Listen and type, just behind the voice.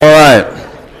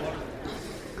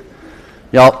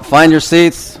Y'all, find your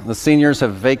seats. The seniors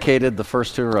have vacated the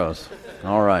first two rows.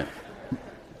 All right.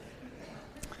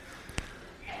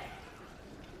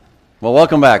 Well,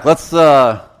 welcome back.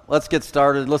 Let's get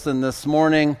started. Listen, this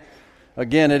morning,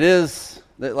 again, it is,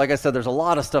 like I said, there's a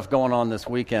lot of stuff going on this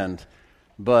weekend,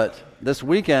 but this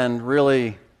weekend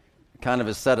really kind of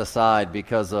is set aside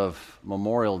because of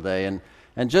Memorial Day.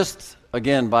 And just,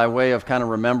 again, by way of kind of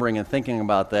remembering and thinking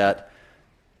about that,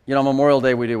 you know, Memorial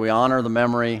Day we honor the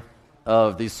memory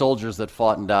of these soldiers that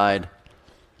fought and died.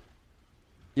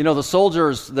 You know, the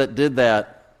soldiers that did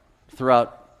that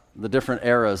throughout the different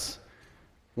eras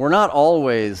were not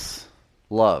always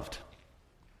loved.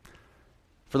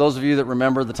 For those of you that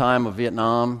remember the time of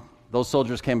Vietnam, those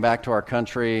soldiers came back to our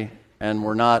country and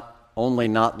were not only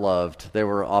not loved, they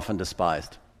were often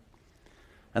despised.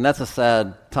 And that's a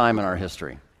sad time in our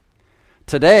history.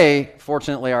 Today,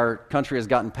 fortunately, our country has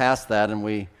gotten past that, and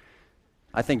we,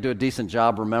 I think, do a decent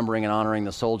job remembering and honoring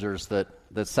the soldiers that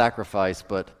sacrifice.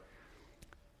 But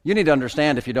you need to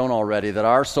understand, if you don't already, that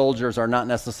our soldiers are not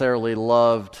necessarily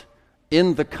loved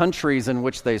in the countries in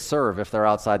which they serve if they're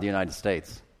outside the United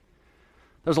States.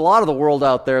 There's a lot of the world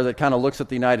out there that kind of looks at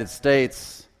the United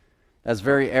States as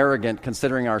very arrogant,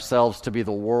 considering ourselves to be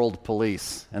the world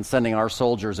police and sending our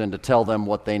soldiers in to tell them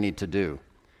what they need to do.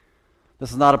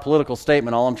 This is not a political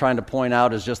statement. All I'm trying to point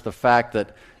out is just the fact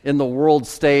that in the world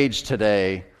stage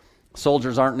today,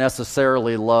 soldiers aren't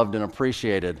necessarily loved and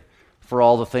appreciated for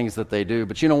all the things that they do.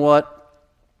 But you know what?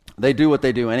 They do what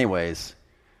they do anyways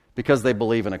because they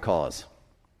believe in a cause.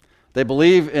 They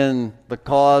believe in the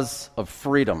cause of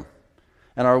freedom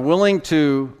and are willing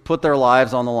to put their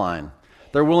lives on the line.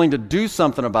 They're willing to do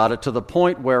something about it to the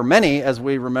point where many, as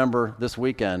we remember this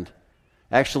weekend,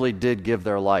 actually did give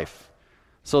their life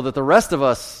so that the rest of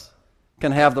us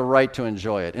can have the right to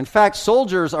enjoy it. In fact,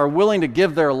 soldiers are willing to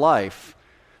give their life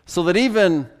so that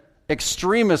even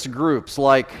extremist groups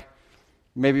like,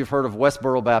 maybe you've heard of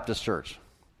Westboro Baptist Church,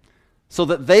 so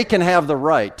that they can have the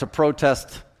right to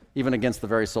protest even against the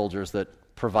very soldiers that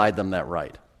provide them that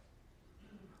right.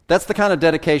 That's the kind of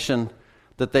dedication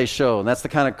that they show, and that's the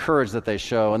kind of courage that they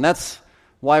show, and that's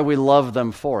why we love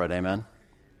them for it, amen?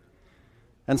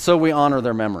 And so we honor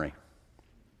their memory.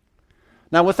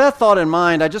 Now, with that thought in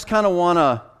mind, I just kind of want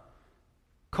to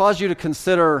cause you to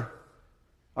consider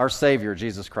our Savior,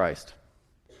 Jesus Christ.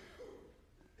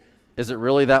 Is it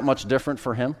really that much different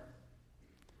for him?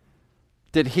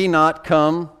 Did he not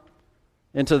come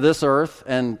into this earth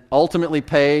and ultimately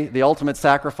pay the ultimate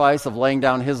sacrifice of laying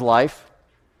down his life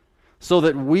so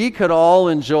that we could all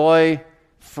enjoy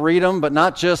freedom, but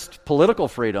not just political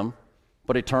freedom,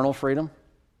 but eternal freedom?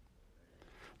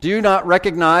 Do you not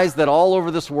recognize that all over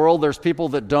this world there's people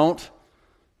that don't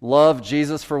love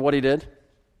Jesus for what he did?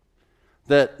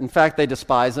 That, in fact, they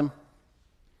despise him?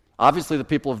 Obviously, the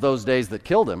people of those days that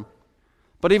killed him.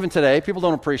 But even today, people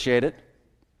don't appreciate it.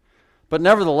 But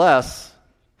nevertheless,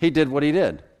 he did what he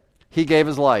did. He gave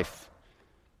his life.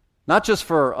 Not just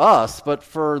for us, but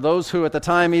for those who at the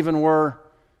time even were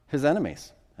his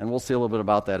enemies. And we'll see a little bit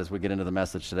about that as we get into the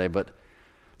message today.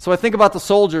 So I think about the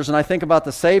soldiers, and I think about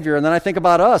the Savior, and then I think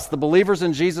about us, the believers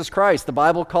in Jesus Christ. The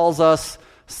Bible calls us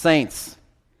saints.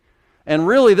 And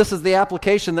really, this is the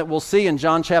application that we'll see in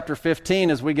John chapter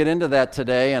 15 as we get into that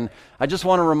today. And I just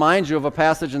want to remind you of a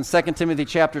passage in 2 Timothy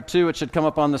chapter 2. It should come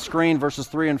up on the screen, verses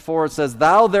 3 and 4. It says,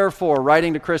 "Thou therefore,"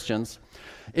 writing to Christians,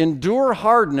 "endure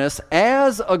hardness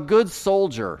as a good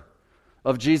soldier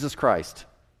of Jesus Christ.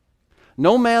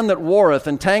 No man that warreth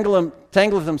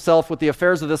entangleth himself with the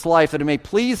affairs of this life, that he may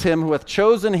please him who hath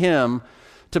chosen him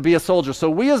to be a soldier." So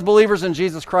we as believers in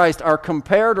Jesus Christ are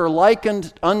compared or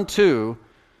likened unto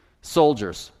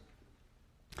soldiers.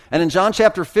 And in John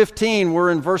chapter 15,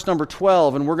 we're in verse number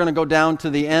 12, and we're going to go down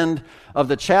to the end of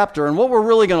the chapter. And what we're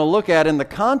really going to look at in the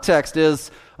context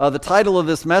is the title of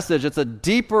this message. It's a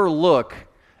deeper look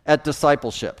at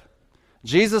discipleship.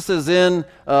 Jesus is in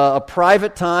a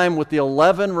private time with the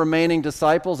 11 remaining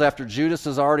disciples after Judas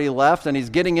has already left, and he's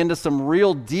getting into some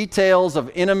real details of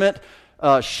intimate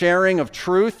sharing of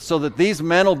truth so that these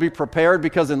men will be prepared,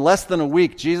 because in less than a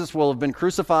week, Jesus will have been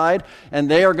crucified, and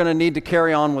they are going to need to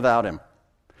carry on without him.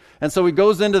 And so he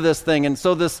goes into this thing, and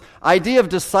so this idea of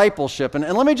discipleship, and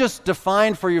let me just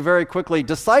define for you very quickly,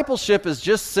 discipleship is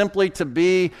just simply to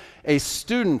be a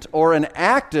student or an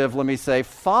active, let me say,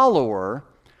 follower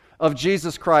of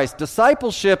Jesus Christ.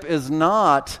 Discipleship is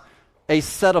not a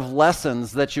set of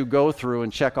lessons that you go through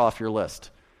and check off your list.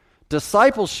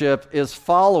 Discipleship is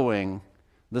following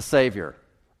the Savior.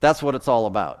 That's what it's all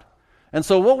about. And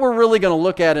so what we're really going to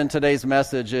look at in today's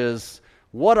message is,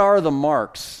 what are the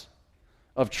marks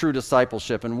of true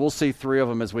discipleship, and we'll see 3 of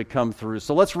them as we come through.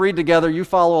 So let's read together. You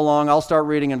follow along. I'll start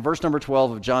reading in verse number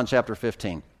 12 of John chapter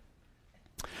 15.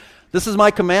 This is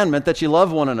my commandment, that ye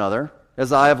love one another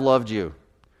as I have loved you.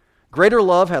 Greater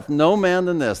love hath no man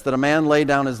than this, that a man lay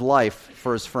down his life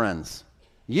for his friends.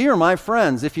 Ye are my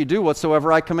friends, if ye do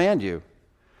whatsoever I command you.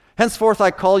 Henceforth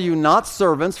I call you not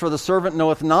servants, for the servant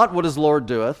knoweth not what his Lord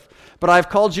doeth, but I have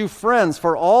called you friends,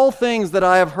 for all things that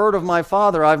I have heard of my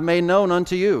Father I have made known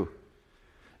unto you.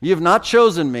 Ye have not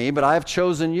chosen me, but I have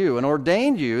chosen you, and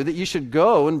ordained you that ye should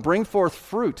go and bring forth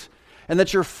fruit, and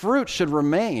that your fruit should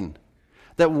remain,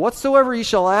 that whatsoever ye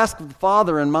shall ask the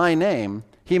Father in my name,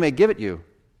 he may give it you.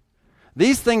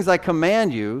 These things I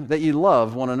command you, that ye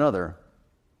love one another.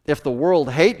 If the world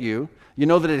hate you, you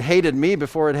know that it hated me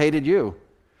before it hated you.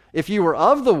 If you were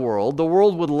of the world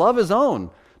would love his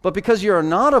own. But because you are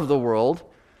not of the world,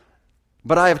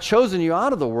 but I have chosen you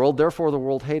out of the world, therefore the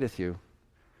world hateth you.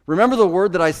 Remember the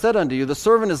word that I said unto you, the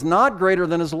servant is not greater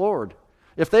than his Lord.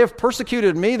 If they have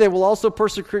persecuted me, they will also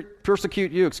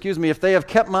persecute you. If they have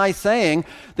kept my saying,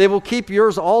 they will keep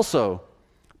yours also.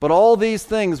 But all these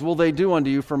things will they do unto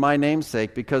you for my name's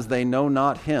sake, because they know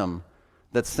not him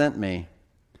that sent me.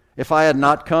 If I had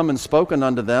not come and spoken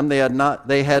unto them, they had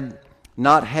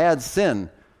not had sin,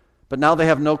 but now they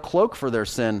have no cloak for their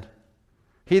sin.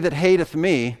 He that hateth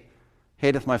me,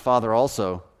 hateth my Father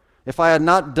also. If I had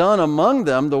not done among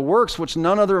them the works which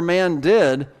none other man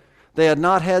did, they had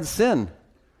not had sin.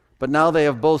 But now they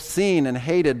have both seen and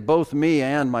hated both me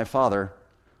and my Father.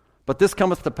 But this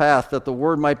cometh to pass, that the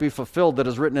word might be fulfilled that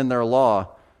is written in their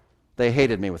law, they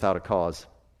hated me without a cause.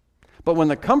 But when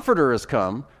the Comforter is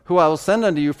come, who I will send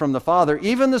unto you from the Father,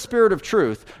 even the Spirit of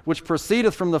truth, which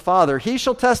proceedeth from the Father, he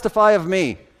shall testify of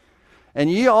me. And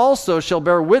ye also shall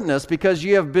bear witness, because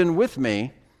ye have been with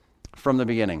me from the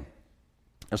beginning.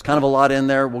 There's kind of a lot in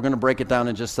there. We're going to break it down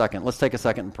in just a second. Let's take a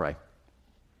second and pray.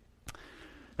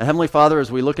 And Heavenly Father,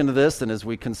 as we look into this and as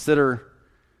we consider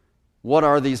what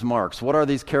are these marks, what are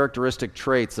these characteristic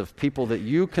traits of people that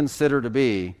you consider to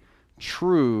be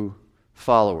true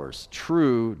followers,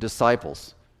 true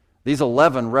disciples. These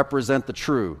 11 represent the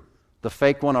true. The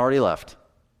fake one already left.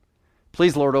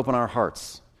 Please, Lord, open our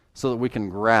hearts so that we can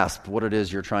grasp what it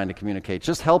is you're trying to communicate.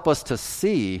 Just help us to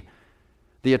see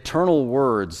the eternal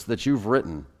words that you've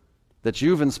written, that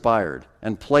you've inspired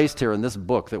and placed here in this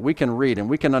book that we can read and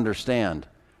we can understand,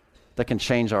 that can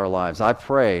change our lives. I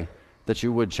pray that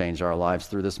you would change our lives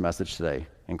through this message today.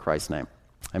 In Christ's name,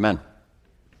 amen.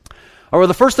 All right,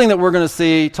 the first thing that we're going to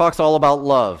see talks all about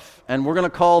love, and we're going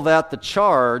to call that the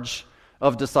charge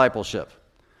of discipleship.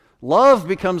 Love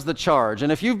becomes the charge,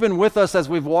 and if you've been with us as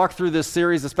we've walked through this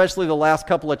series, especially the last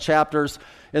couple of chapters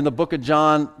in the book of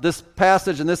John, this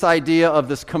passage and this idea of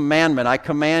this commandment, I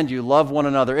command you, love one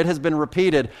another, it has been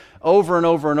repeated over and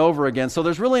over and over again. So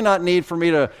there's really not need for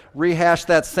me to rehash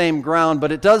that same ground,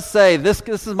 but it does say, this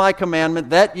is my commandment,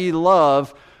 that ye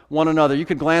love one another. You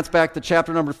could glance back to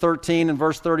chapter number 13 and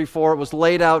verse 34. It was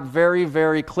laid out very,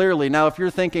 very clearly. Now, if you're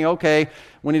thinking, okay,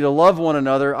 we need to love one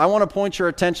another, I want to point your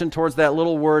attention towards that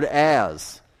little word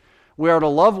as. We are to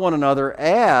love one another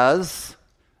as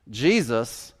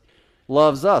Jesus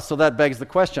loves us. So that begs the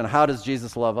question, how does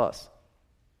Jesus love us?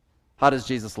 How does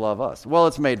Jesus love us? Well,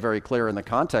 it's made very clear in the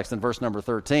context in verse number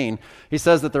 13. He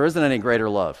says that there isn't any greater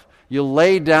love. You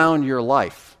lay down your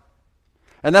life.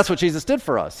 And that's what Jesus did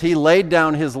for us. He laid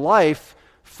down his life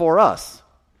for us.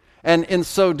 And in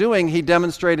so doing, he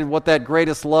demonstrated what that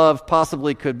greatest love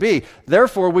possibly could be.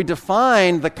 Therefore, we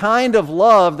define the kind of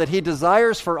love that he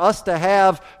desires for us to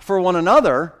have for one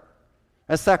another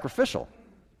as sacrificial.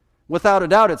 Without a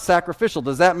doubt, it's sacrificial.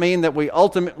 Does that mean that we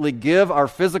ultimately give our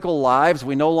physical lives,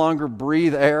 we no longer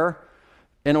breathe air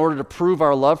in order to prove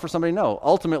our love for somebody? No.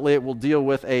 Ultimately, it will deal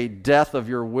with a death of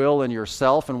your will and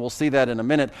yourself, and we'll see that in a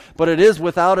minute. But it is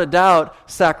without a doubt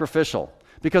sacrificial,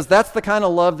 because that's the kind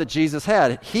of love that Jesus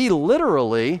had. He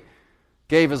literally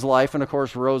gave his life and, of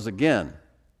course, rose again.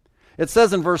 It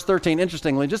says in verse 13,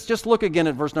 interestingly, just look again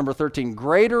at verse number 13,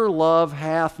 greater love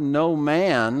hath no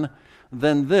man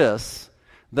than this,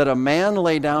 that a man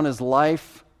lay down his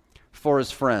life for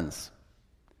his friends.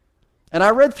 And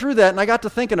I read through that and I got to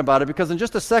thinking about it, because in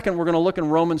just a second we're going to look in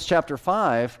Romans chapter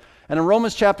 5. And in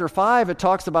Romans chapter 5 it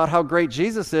talks about how great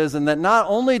Jesus is, and that not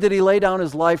only did he lay down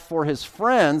his life for his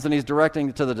friends, and he's directing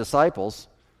it to the disciples,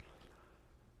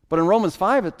 but in Romans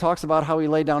 5 it talks about how he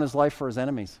laid down his life for his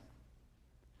enemies.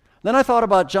 Then I thought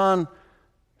about John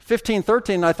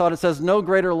 15:13, and I thought it says, no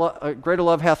greater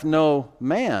love hath no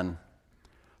man.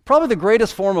 Probably the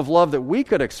greatest form of love that we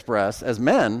could express as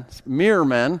men, mere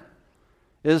men,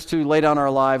 is to lay down our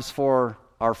lives for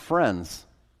our friends.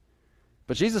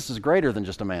 But Jesus is greater than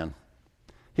just a man.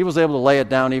 he was able to lay it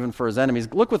down even for his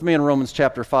enemies. Look with me in Romans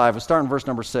chapter 5. We'll start in verse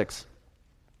number 6.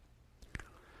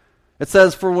 It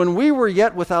says, "For when we were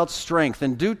yet without strength,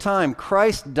 in due time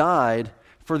Christ died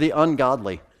for the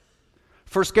ungodly.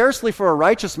 For scarcely for a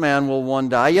righteous man will one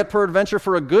die, yet peradventure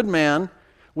for a good man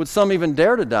would some even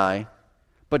dare to die.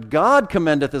 But God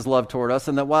commendeth his love toward us,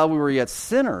 and that while we were yet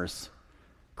sinners,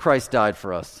 Christ died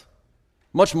for us.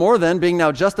 Much more then, being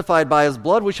now justified by his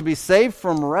blood, we should be saved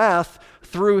from wrath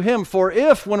through him. For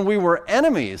if, when we were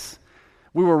enemies,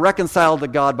 we were reconciled to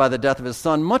God by the death of his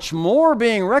Son, much more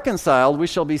being reconciled, we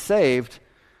shall be saved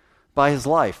by his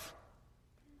life."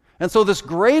 And so this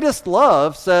greatest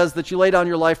love says that you lay down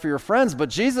your life for your friends, but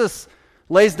Jesus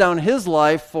lays down his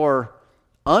life for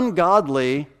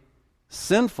ungodly,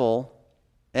 sinful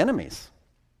enemies.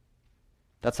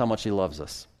 That's how much he loves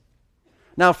us.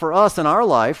 Now for us in our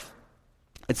life,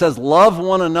 it says love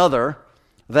one another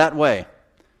that way.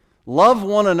 Love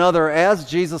one another as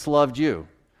Jesus loved you.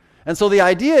 And so the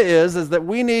idea is that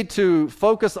we need to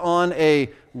focus on a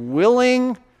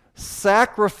willing,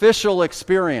 sacrificial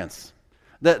experience.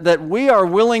 That we are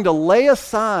willing to lay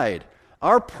aside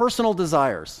our personal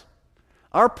desires,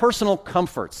 our personal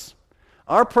comforts,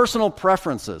 our personal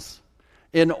preferences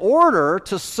in order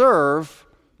to serve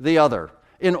the other,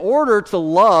 in order to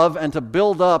love and to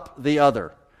build up the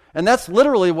other. And that's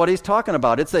literally what he's talking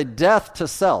about. It's a death to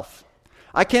self.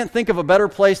 I can't think of a better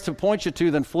place to point you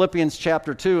to than Philippians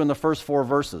chapter 2 in the first 4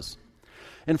 verses.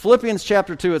 In Philippians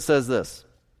chapter 2 it says this,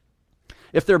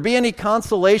 "If there be any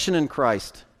consolation in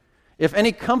Christ, if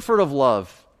any comfort of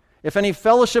love, if any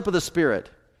fellowship of the Spirit,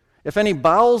 if any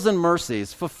bowels and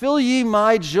mercies, fulfill ye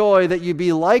my joy that ye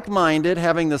be like-minded,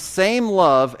 having the same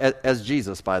love," as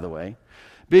Jesus, by the way,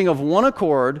 "being of one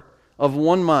accord, of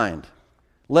one mind.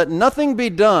 Let nothing be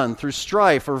done through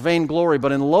strife or vainglory,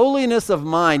 but in lowliness of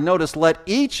mind," notice, "let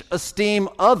each esteem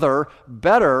other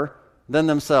better than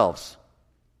themselves.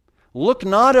 Look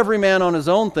not every man on his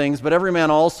own things, but every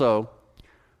man also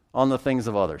on the things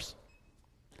of others."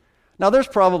 Now, there's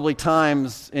probably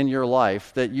times in your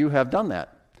life that you have done that.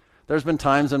 There's been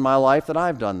times in my life that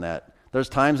I've done that. There's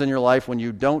times in your life when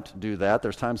you don't do that.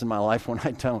 There's times in my life when I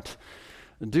don't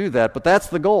do that. But that's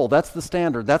the goal. That's the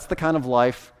standard. That's the kind of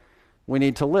life we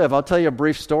need to live. I'll tell you a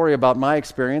brief story about my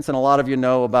experience, and a lot of you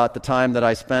know about the time that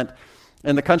I spent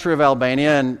in the country of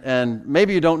Albania, and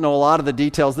maybe you don't know a lot of the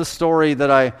details. This story that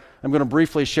I'm going to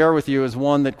briefly share with you is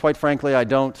one that, quite frankly, I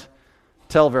don't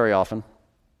tell very often.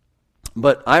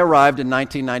 But I arrived in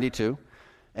 1992,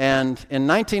 and in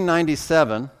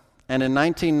 1997 and in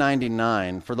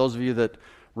 1999, for those of you that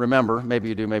remember, maybe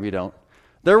you do, maybe you don't,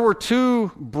 there were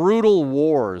 2 brutal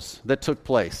wars that took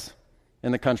place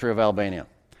in the country of Albania.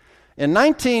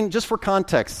 Just for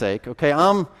context's sake, okay,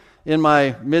 I'm in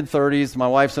my mid-30s, my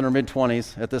wife's in her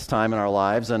mid-20s at this time in our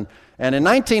lives, and in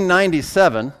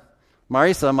 1997,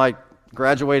 Marisa, my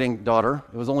graduating daughter,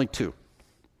 it was only 2.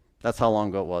 That's how long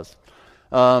ago it was.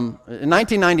 In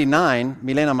 1999,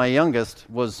 Milena, my youngest,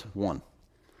 was 1.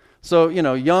 So,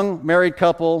 young married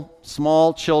couple,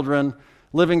 small children,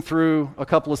 living through a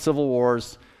couple of civil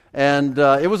wars. And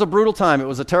it was a brutal time. It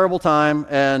was a terrible time,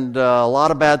 and a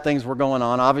lot of bad things were going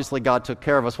on. Obviously, God took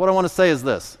care of us. What I want to say is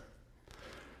this.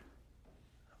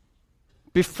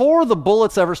 Before the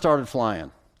bullets ever started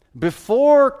flying,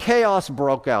 before chaos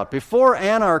broke out, before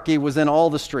anarchy was in all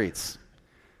the streets,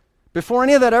 before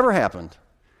any of that ever happened,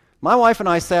 my wife and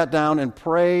I sat down and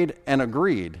prayed and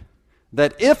agreed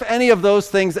that if any of those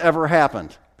things ever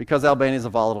happened, because Albania is a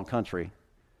volatile country,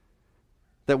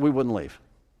 that we wouldn't leave.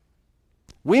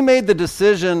 We made the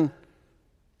decision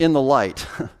in the light,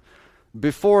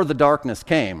 before the darkness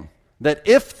came, that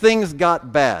if things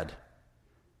got bad,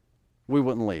 we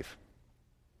wouldn't leave.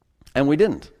 And we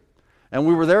didn't. And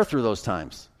we were there through those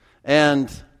times.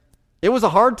 And it was a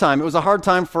hard time. It was a hard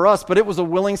time for us, but it was a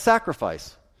willing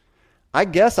sacrifice. I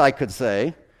guess I could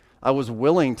say I was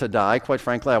willing to die. Quite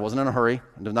frankly, I wasn't in a hurry.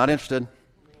 I was not interested.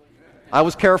 I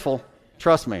was careful.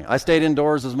 Trust me. I stayed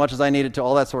indoors as much as I needed to,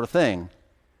 all that sort of thing.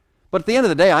 But at the end of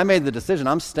the day, I made the decision.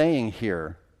 I'm staying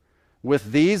here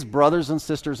with these brothers and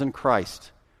sisters in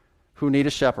Christ who need a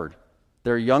shepherd.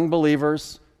 They're young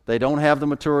believers. They don't have the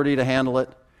maturity to handle it.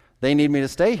 They need me to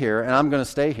stay here, and I'm going to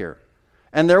stay here.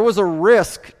 And there was a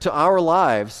risk to our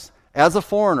lives as a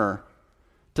foreigner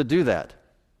to do that.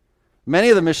 Many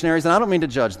of the missionaries, and I don't mean to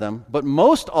judge them, but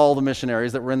most all the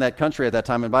missionaries that were in that country at that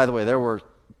time, and by the way, there were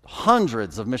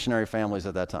hundreds of missionary families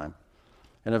at that time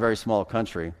in a very small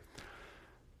country,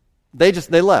 they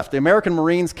left. The American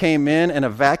Marines came in and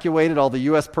evacuated all the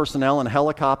U.S. personnel in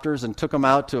helicopters and took them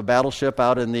out to a battleship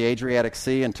out in the Adriatic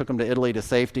Sea and took them to Italy to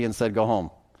safety and said, go home.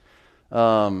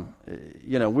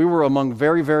 We were among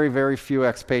very, very, very few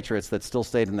expatriates that still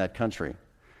stayed in that country.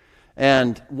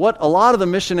 And what a lot of the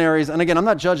missionaries, and again, I'm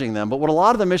not judging them, but what a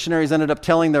lot of the missionaries ended up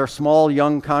telling their small,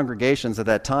 young congregations at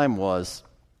that time was,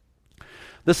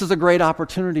 this is a great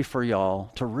opportunity for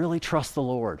y'all to really trust the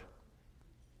Lord.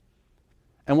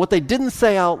 And what they didn't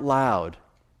say out loud,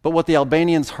 but what the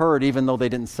Albanians heard, even though they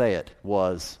didn't say it,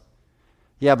 was,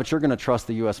 yeah, but you're going to trust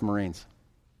the U.S. Marines.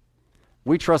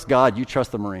 We trust God, you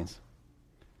trust the Marines.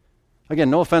 Again,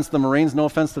 no offense to the Marines, no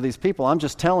offense to these people. I'm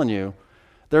just telling you,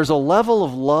 there's a level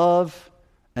of love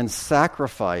and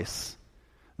sacrifice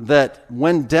that,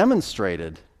 when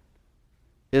demonstrated,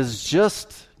 is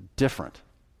just different.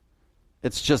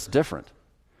 It's just different.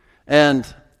 And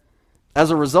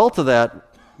as a result of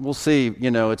that, we'll see,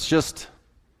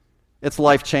 it's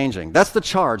life-changing. That's the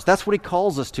charge. That's what he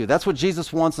calls us to. That's what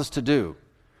Jesus wants us to do.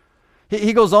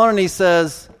 He goes on and he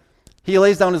says, he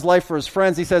lays down his life for his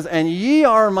friends. He says, and ye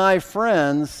are my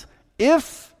friends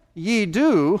if ye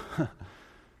do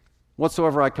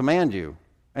whatsoever I command you.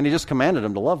 And he just commanded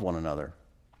them to love one another.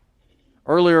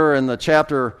 Earlier in the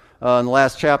chapter, in the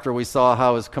last chapter, we saw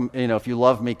how, if you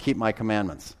love me, keep my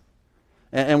commandments.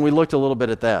 And we looked a little bit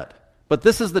at that. But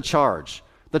this is the charge.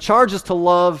 The charge is to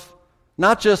love,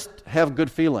 not just have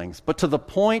good feelings, but to the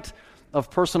point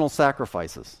of personal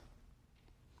sacrifices.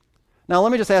 Now,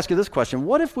 let me just ask you this question.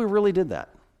 What if we really did that?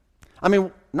 I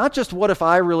mean, not just what if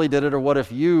I really did it or what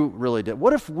if you really did.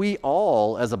 What if we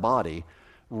all, as a body,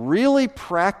 really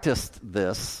practiced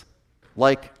this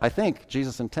like I think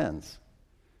Jesus intends?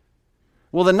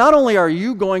 Well, then not only are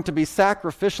you going to be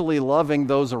sacrificially loving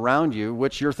those around you,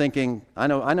 which you're thinking, I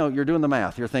know, you're doing the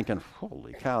math. You're thinking,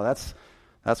 holy cow, that's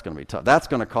going to be tough. That's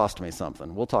going to cost me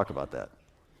something. We'll talk about that.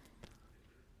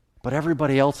 But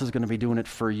everybody else is going to be doing it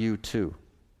for you too.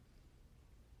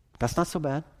 That's not so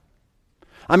bad.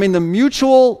 I mean, the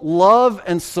mutual love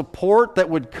and support that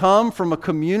would come from a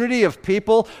community of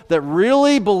people that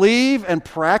really believe and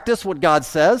practice what God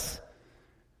says,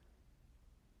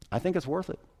 I think it's worth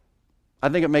it. I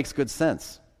think it makes good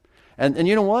sense. And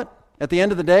you know what? At the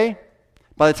end of the day,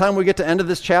 by the time we get to the end of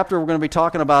this chapter, we're going to be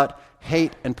talking about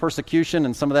hate and persecution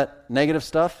and some of that negative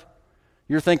stuff.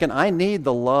 You're thinking, I need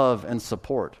the love and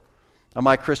support of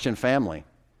my Christian family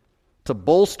to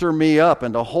bolster me up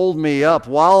and to hold me up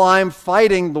while I'm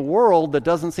fighting the world that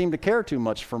doesn't seem to care too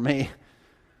much for me.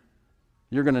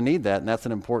 You're going to need that, and that's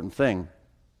an important thing.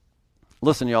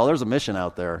 Listen, y'all, there's a mission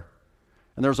out there,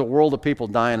 and there's a world of people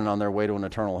dying on their way to an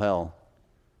eternal hell.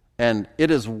 And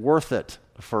it is worth it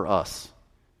for us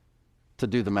to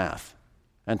do the math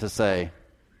and to say,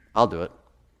 I'll do it.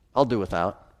 I'll do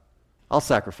without. I'll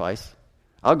sacrifice.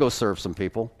 I'll go serve some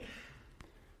people.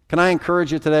 Can I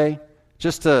encourage you today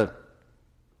just to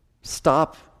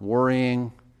stop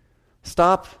worrying,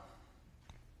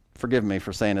 forgive me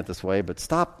for saying it this way, but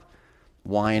stop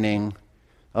whining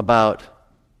about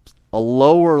a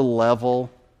lower level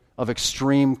of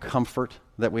extreme comfort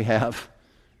that we have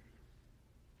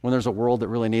when there's a world that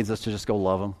really needs us to just go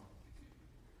love them.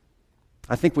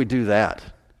 I think we do that.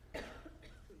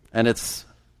 And it's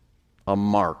a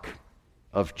mark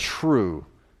of true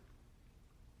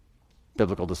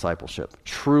biblical discipleship,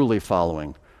 truly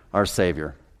following our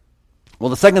Savior. Well,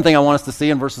 the second thing I want us to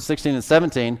see in verses 16 and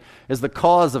 17 is the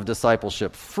cause of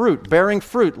discipleship. Fruit, bearing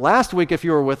fruit. Last week, if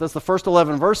you were with us, the first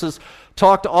 11 verses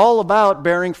talked all about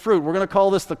bearing fruit. We're going to call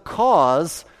this the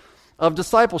cause of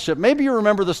discipleship. Maybe you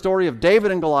remember the story of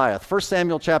David and Goliath, 1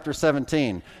 Samuel chapter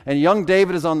 17. And young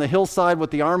David is on the hillside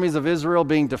with the armies of Israel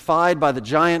being defied by the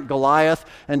giant Goliath,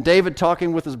 and David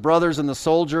talking with his brothers and the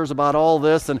soldiers about all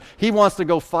this, and he wants to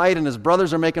go fight, and his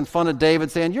brothers are making fun of David,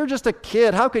 saying, you're just a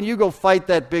kid. How can you go fight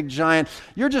that big giant?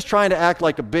 You're just trying to act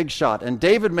like a big shot. And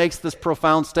David makes this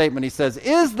profound statement. He says,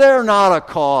 is there not a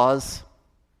cause?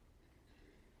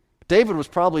 David was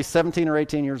probably 17 or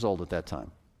 18 years old at that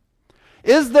time.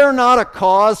 Is there not a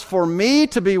cause for me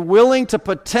to be willing to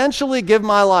potentially give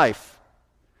my life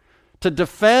to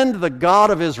defend the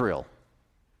God of Israel?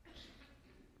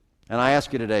 And I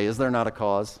ask you today, is there not a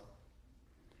cause?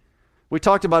 We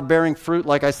talked about bearing fruit,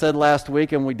 like I said last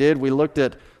week, and we did. We looked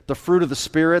at the fruit of the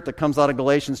Spirit that comes out of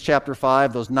Galatians chapter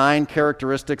 5, those 9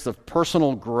 characteristics of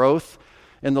personal growth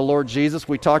in the Lord Jesus.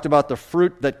 We talked about the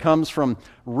fruit that comes from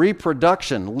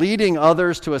reproduction, leading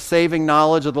others to a saving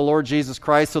knowledge of the Lord Jesus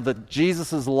Christ so that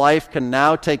Jesus' life can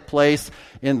now take place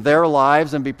in their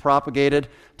lives and be propagated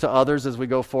to others as we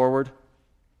go forward.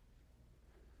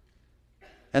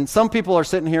 And some people are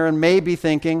sitting here and may be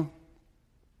thinking,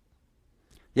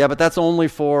 yeah, but that's only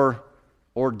for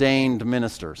ordained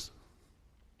ministers.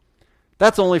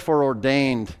 That's only for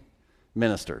ordained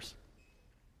ministers.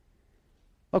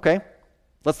 Okay.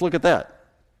 Let's look at that.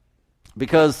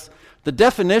 Because the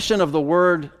definition of the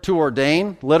word to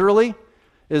ordain, literally,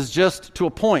 is just to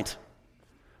appoint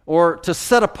or to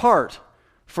set apart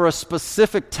for a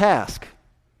specific task.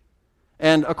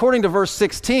 And according to verse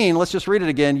 16, let's just read it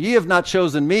again. Ye have not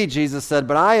chosen me, Jesus said,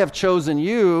 but I have chosen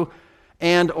you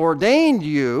and ordained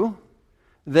you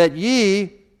that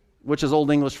ye, which is Old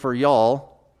English for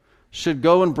y'all, should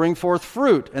go and bring forth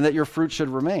fruit, and that your fruit should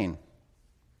remain.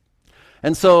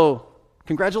 And so,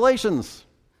 congratulations,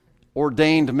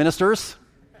 ordained ministers.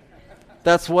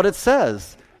 That's what it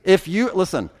says. If you,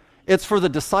 listen, it's for the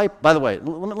disciple. By the way,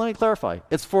 let me clarify.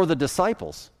 It's for the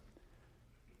disciples.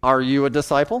 Are you a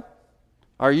disciple?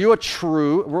 Are you a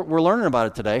true, we're learning about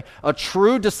it today, a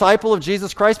true disciple of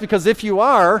Jesus Christ? Because if you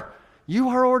are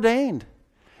ordained.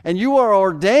 And you are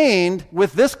ordained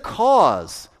with this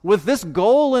cause, with this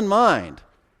goal in mind.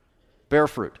 Bear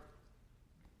fruit.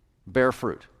 Bear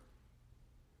fruit.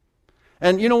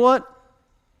 And you know what?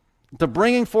 The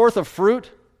bringing forth of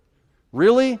fruit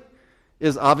really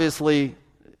is obviously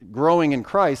growing in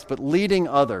Christ, but leading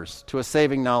others to a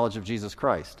saving knowledge of Jesus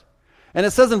Christ. And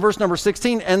it says in verse number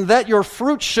 16, and that your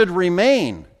fruit should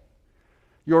remain.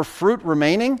 Your fruit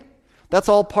remaining? That's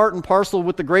all part and parcel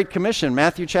with the Great Commission,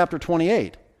 Matthew chapter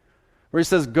 28, where he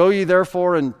says, go ye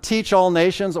therefore and teach all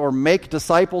nations, or make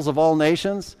disciples of all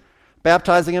nations,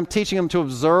 baptizing them, teaching them to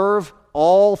observe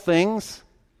all things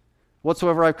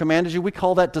whatsoever I've commanded you. We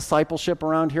call that discipleship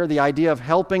around here, the idea of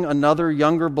helping another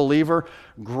younger believer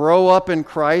grow up in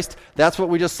Christ. That's what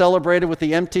we just celebrated with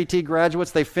the MTT graduates.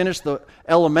 They finished the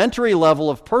elementary level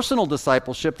of personal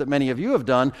discipleship that many of you have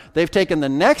done. They've taken the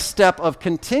next step of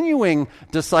continuing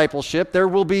discipleship. There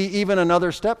will be even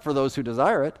another step for those who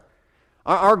desire it.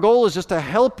 Our goal is just to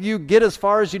help you get as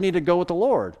far as you need to go with the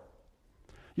Lord.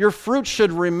 Your fruit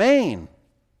should remain.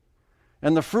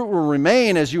 And the fruit will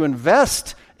remain as you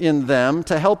invest in them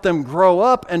to help them grow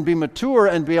up and be mature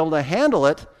and be able to handle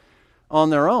it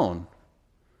on their own.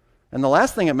 And the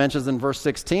last thing it mentions in verse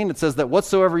 16, it says that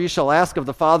whatsoever you shall ask of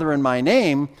the Father in my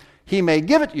name, he may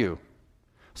give it you.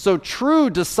 So true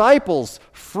disciples,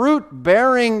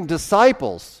 fruit-bearing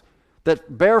disciples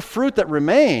that bear fruit that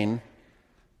remain,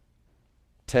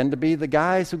 tend to be the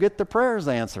guys who get their prayers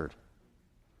answered.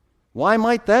 Why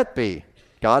might that be?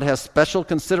 God has special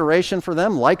consideration for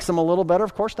them, likes them a little better?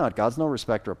 Of course not. God's no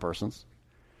respecter of persons.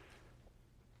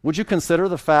 Would you consider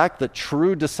the fact that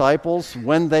true disciples,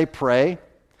 when they pray,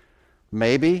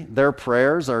 maybe their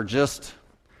prayers are just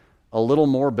a little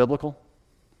more biblical?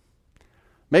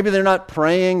 Maybe they're not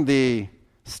praying the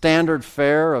standard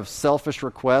fare of selfish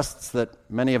requests that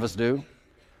many of us do.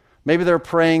 Maybe they're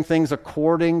praying things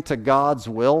according to God's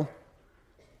will,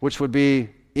 which would be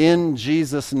in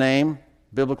Jesus' name,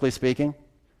 biblically speaking.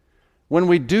 When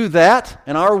we do that,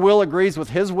 and our will agrees with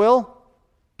His will,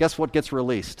 guess what gets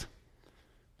released?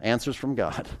 Answers from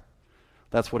God.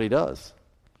 That's what He does.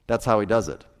 That's how He does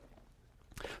it.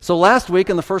 So last week,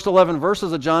 in the first 11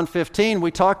 verses of John 15,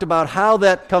 we talked about how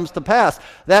that comes to pass.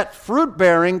 That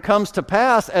fruit-bearing comes to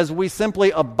pass as we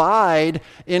simply abide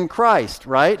in Christ,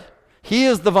 right? He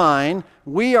is the vine,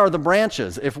 we are the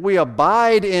branches. If we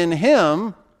abide in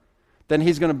Him, then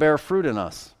He's going to bear fruit in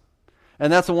us.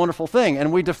 And that's a wonderful thing.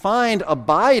 And we defined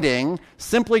abiding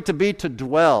simply to be to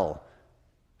dwell,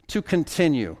 to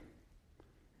continue.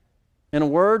 In a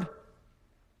word,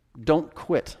 don't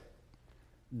quit.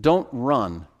 Don't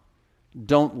run.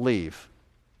 Don't leave.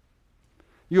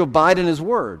 You abide in His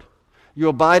Word. You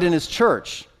abide in His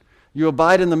church. You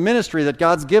abide in the ministry that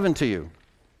God's given to you.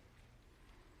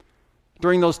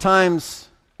 During those times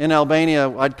in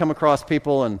Albania, I'd come across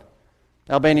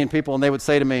Albanian people, and they would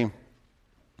say to me,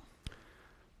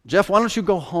 Jeff, why don't you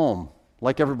go home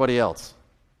like everybody else?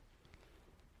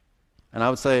 And I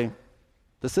would say,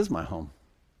 this is my home.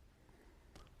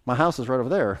 My house is right over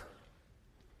there.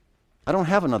 I don't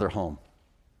have another home.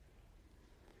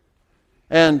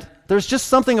 And there's just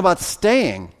something about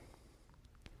staying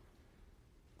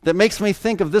that makes me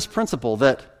think of this principle,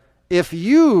 that if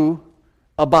you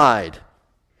abide,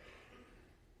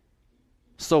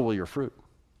 so will your fruit.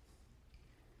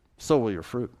 So will your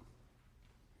fruit.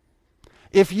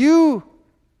 If you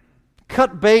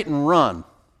cut bait and run,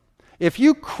 if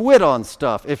you quit on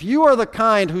stuff, if you are the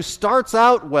kind who starts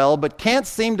out well but can't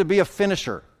seem to be a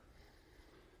finisher,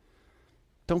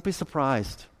 don't be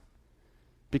surprised,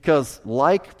 because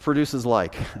like produces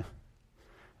like.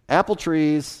 Apple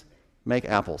trees make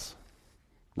apples,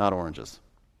 not oranges.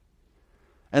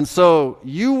 And so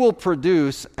you will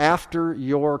produce after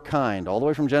your kind, all the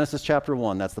way from Genesis chapter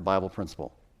 1. That's the Bible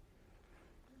principle.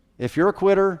 If you're a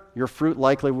quitter, your fruit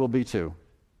likely will be too.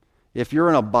 If you're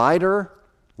an abider,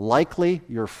 likely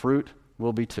your fruit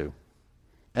will be too.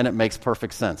 and it makes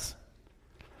perfect sense.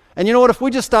 And you know what? If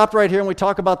we just stopped right here and we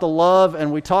talk about the love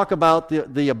and we talk about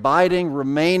the abiding,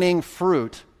 remaining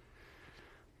fruit,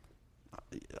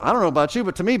 I don't know about you,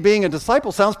 but to me, being a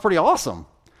disciple sounds pretty awesome.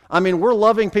 I mean, we're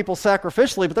loving people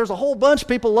sacrificially, but there's a whole bunch of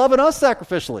people loving us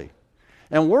sacrificially.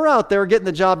 And we're out there getting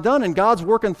the job done, and God's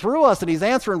working through us, and He's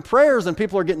answering prayers, and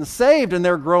people are getting saved, and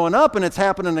they're growing up, and it's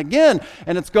happening again,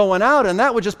 and it's going out, and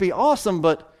that would just be awesome,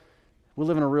 but we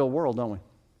live in a real world, don't we?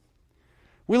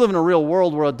 We live in a real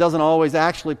world where it doesn't always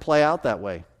actually play out that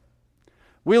way.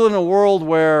 We live in a world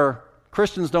where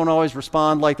Christians don't always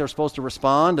respond like they're supposed to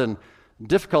respond, and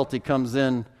difficulty comes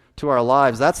in to our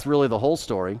lives. That's really the whole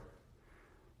story.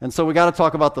 And so we got to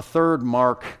talk about the third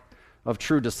mark of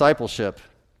true discipleship,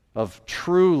 of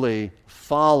truly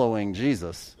following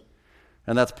Jesus,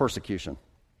 and that's persecution.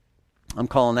 I'm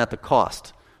calling that the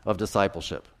cost of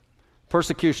discipleship.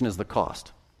 Persecution is the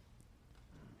cost.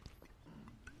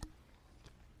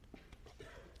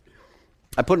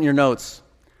 I put in your notes,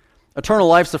 eternal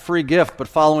life's a free gift, but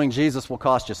following Jesus will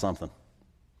cost you something.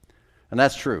 And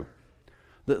that's true.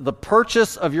 The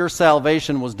purchase of your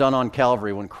salvation was done on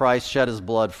Calvary when Christ shed His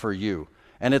blood for you,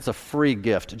 and it's a free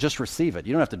gift. Just receive it.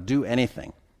 You don't have to do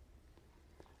anything.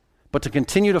 But to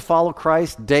continue to follow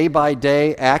Christ day by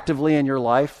day, actively in your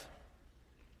life,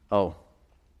 oh,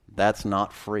 that's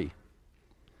not free.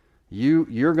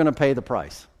 You're going to pay the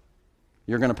price.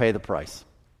 You're going to pay the price.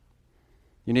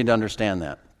 You need to understand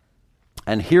that.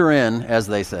 And herein, as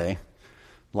they say,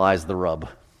 lies the rub.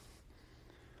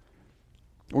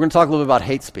 We're going to talk a little bit about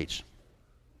hate speech.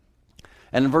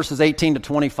 And in verses 18 to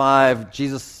 25,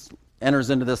 Jesus enters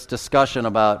into this discussion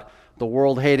about the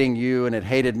world hating you, and it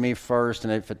hated me first,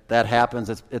 and if that happens,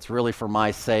 it's really for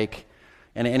my sake.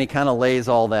 And he kind of lays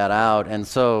all that out. And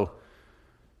so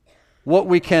what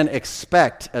we can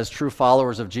expect as true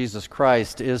followers of Jesus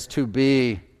Christ is to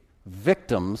be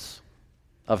victims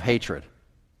of hatred. I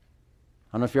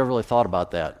don't know if you ever really thought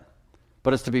about that,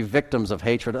 but it's to be victims of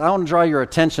hatred. I want to draw your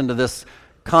attention to this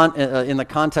in the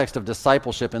context of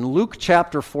discipleship. In Luke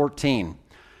chapter 14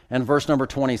 and verse number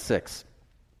 26,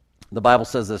 the Bible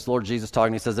says this, Lord Jesus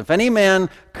talking, He says, if any man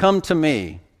come to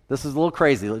me, this is a little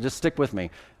crazy, just stick with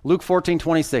me. Luke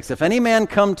 14:26, if any man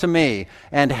come to me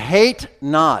and hate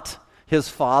not his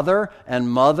father and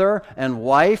mother and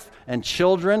wife and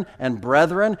children and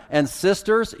brethren and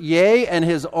sisters, yea, and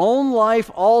his own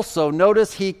life also,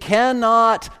 notice he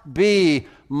cannot be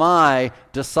my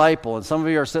disciple. And some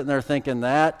of you are sitting there thinking,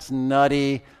 that's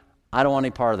nutty. I don't want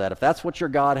any part of that. If that's what your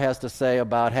God has to say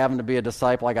about having to be a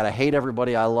disciple, I got to hate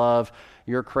everybody I love,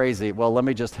 you're crazy. Well, let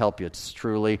me just help you. It's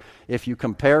truly, if you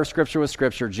compare Scripture with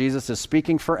Scripture, Jesus is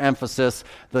speaking for emphasis.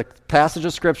 The passage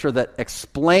of Scripture that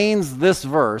explains this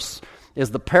verse is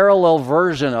the parallel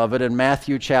version of it in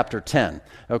Matthew chapter 10.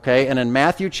 Okay, and in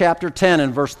Matthew chapter 10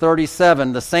 and verse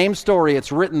 37, the same story,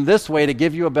 it's written this way to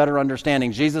give you a better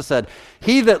understanding. Jesus said,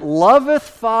 he that loveth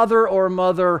father or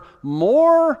mother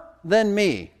more than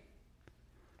me,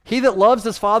 he that loves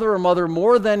his father or mother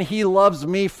more than he loves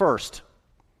me first,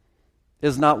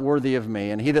 is not worthy of me.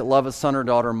 And he that loveth son or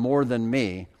daughter more than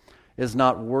me is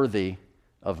not worthy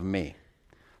of me.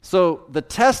 So the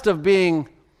test of being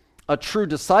a true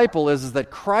disciple is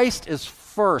that Christ is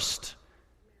first.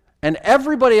 And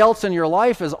everybody else in your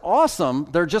life is awesome,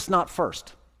 they're just not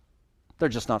first. They're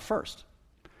just not first.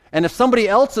 And if somebody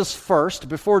else is first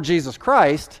before Jesus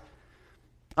Christ,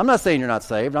 I'm not saying you're not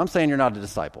saved, I'm saying you're not a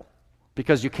disciple.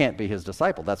 Because you can't be his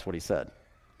disciple. That's what he said.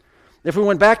 If we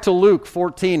went back to Luke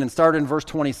 14 and started in verse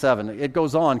 27, it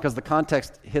goes on because the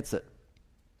context hits it.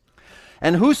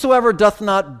 And whosoever doth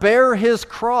not bear his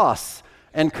cross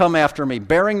and come after me,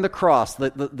 bearing the cross,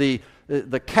 the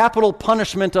capital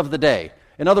punishment of the day.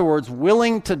 In other words,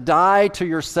 willing to die to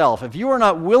yourself. If you are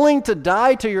not willing to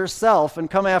die to yourself and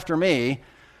come after me,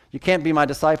 you can't be my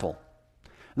disciple.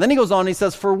 And then he goes on, he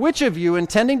says, for which of you,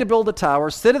 intending to build a tower,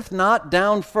 sitteth not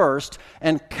down first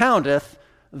and counteth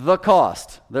the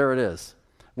cost? There it is.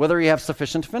 Whether ye have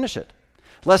sufficient to finish it.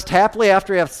 Lest haply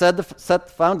after ye have set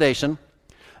the foundation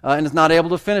and is not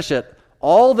able to finish it,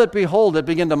 all that behold it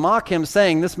begin to mock him,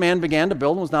 saying, this man began to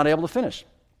build and was not able to finish.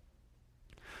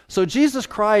 So Jesus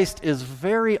Christ is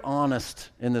very honest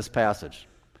in this passage.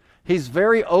 He's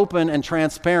very open and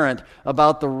transparent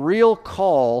about the real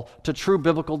call to true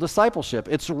biblical discipleship.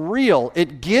 It's real.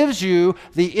 It gives you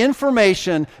the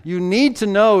information you need to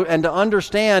know and to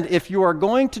understand if you are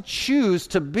going to choose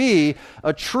to be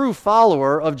a true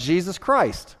follower of Jesus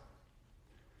Christ.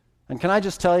 And can I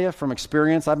just tell you from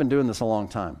experience, I've been doing this a long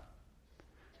time.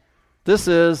 This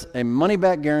is a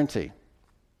money-back guarantee.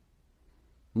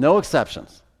 No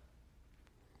exceptions.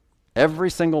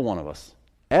 Every single one of us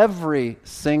every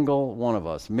single one of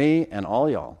us, me and all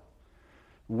y'all,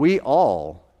 we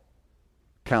all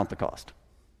count the cost.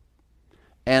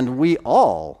 And we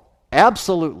all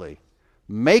absolutely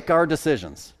make our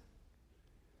decisions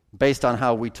based on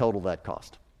how we total that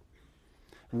cost.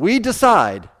 We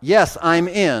decide, yes, I'm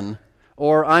in,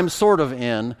 or I'm sort of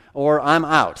in, or I'm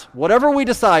out. Whatever we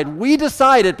decide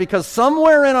it because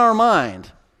somewhere in our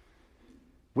mind,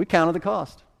 we counted the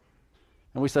cost.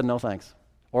 And we said, no thanks.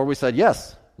 Or we said,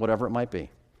 yes, whatever it might be.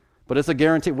 But it's a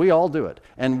guarantee. We all do it.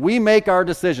 And we make our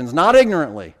decisions, not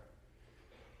ignorantly,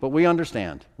 but we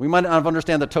understand. We might not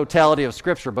understand the totality of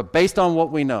Scripture, but based on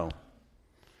what we know.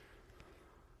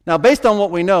 Now, based on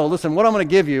what we know, listen, what I'm going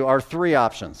to give you are three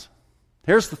options.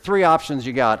 Here's the three options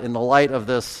you got in the light of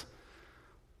this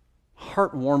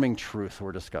heartwarming truth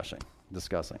we're discussing.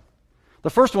 The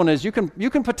first one is you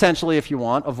can potentially, if you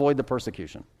want, avoid the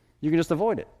persecution. You can just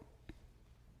avoid it.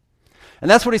 And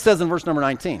that's what he says in verse number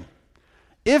 19.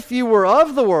 If you were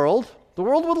of the world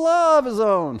would love his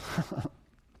own.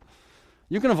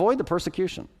 You can avoid the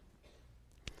persecution.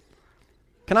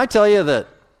 Can I tell you that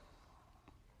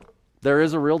there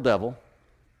is a real devil?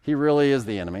 He really is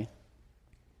the enemy.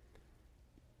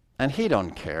 And he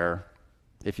don't care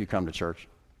if you come to church.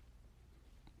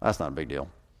 That's not a big deal.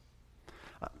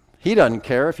 He doesn't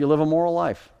care if you live a moral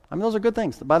life. I mean, those are good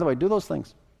things. By the way, do those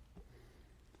things.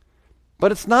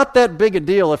 But it's not that big a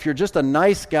deal if you're just a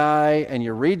nice guy and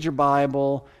you read your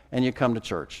Bible and you come to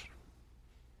church.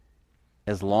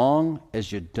 As long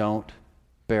as you don't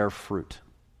bear fruit.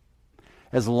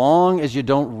 As long as you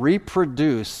don't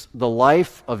reproduce the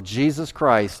life of Jesus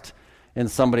Christ in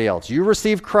somebody else. You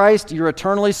receive Christ, you're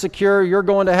eternally secure, you're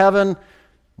going to heaven,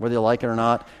 whether you like it or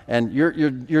not, and you're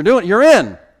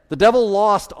in. The devil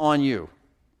lost on you.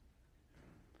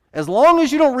 As long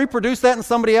as you don't reproduce that in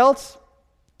somebody else,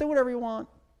 do whatever you want.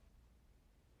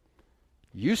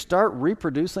 You start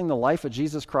reproducing the life of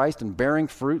Jesus Christ and bearing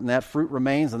fruit, and that fruit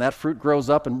remains, and that fruit grows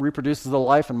up and reproduces the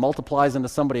life and multiplies into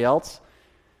somebody else,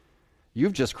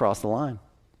 you've just crossed the line.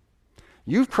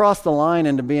 You've crossed the line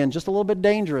into being just a little bit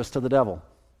dangerous to the devil.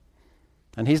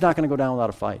 And he's not going to go down without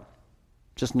a fight.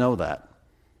 Just know that.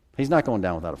 He's not going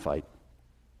down without a fight.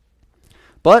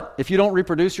 But if you don't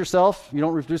reproduce yourself, you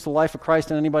don't reproduce the life of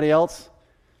Christ in anybody else,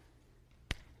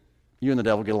 you and the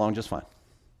devil get along just fine.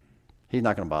 He's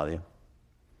not going to bother you.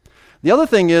 The other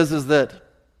thing is that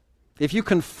if you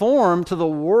conform to the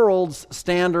world's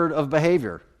standard of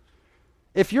behavior,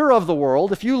 if you're of the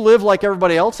world, if you live like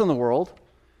everybody else in the world,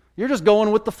 you're just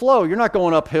going with the flow. You're not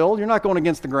going uphill. You're not going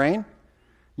against the grain.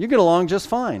 You get along just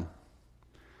fine.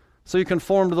 So you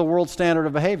conform to the world's standard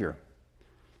of behavior.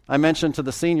 I mentioned to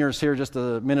the seniors here just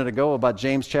a minute ago about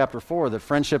James chapter 4, that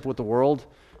friendship with the world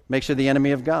makes you the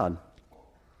enemy of God.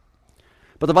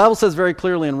 But the Bible says very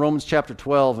clearly in Romans chapter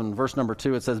 12 and verse number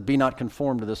 2, it says, be not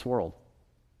conformed to this world.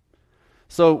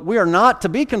 So we are not to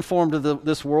be conformed to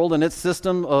this world and its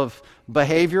system of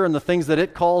behavior and the things that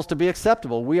it calls to be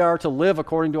acceptable. We are to live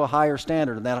according to a higher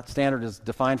standard, and that standard is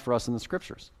defined for us in the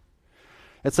Scriptures.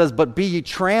 It says, but be ye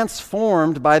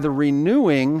transformed by the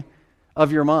renewing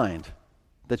of your mind,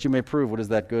 that you may prove what is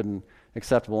that good and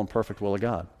acceptable and perfect will of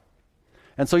God.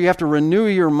 And so you have to renew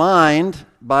your mind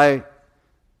by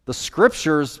the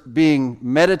Scriptures being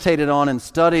meditated on and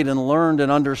studied and learned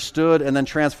and understood, and then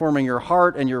transforming your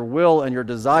heart and your will and your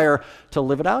desire to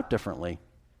live it out differently.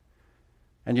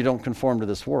 And you don't conform to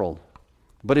this world.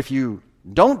 But if you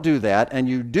don't do that and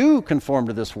you do conform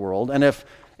to this world, and if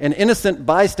an innocent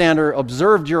bystander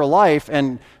observed your life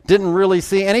and didn't really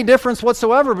see any difference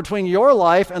whatsoever between your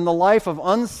life and the life of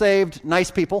unsaved, nice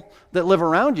people that live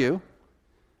around you,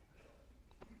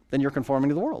 then you're conforming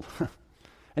to the world.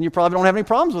 And you probably don't have any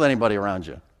problems with anybody around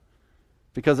you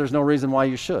because there's no reason why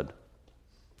you should.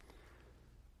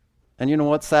 And you know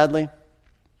what, sadly?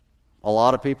 A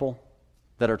lot of people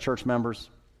that are church members,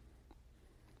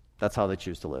 that's how they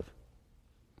choose to live.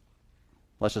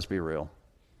 Let's just be real.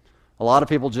 A lot of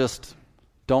people just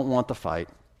don't want the fight.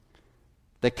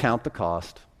 They count the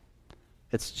cost.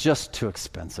 It's just too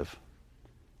expensive.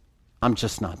 I'm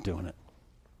just not doing it.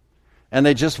 And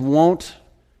they just won't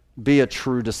be a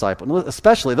true disciple.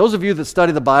 Especially those of you that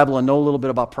study the Bible and know a little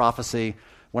bit about prophecy,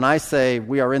 when I say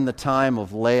we are in the time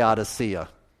of Laodicea,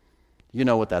 you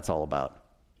know what that's all about.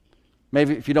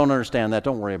 Maybe if you don't understand that,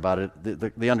 don't worry about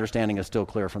it. The understanding is still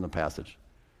clear from the passage.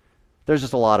 There's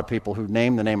just a lot of people who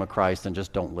name the name of Christ and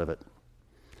just don't live it.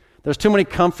 There's too many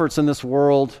comforts in this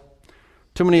world,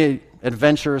 too many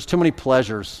adventures, too many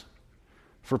pleasures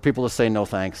for people to say no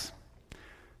thanks.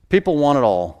 People want it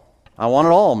all. I want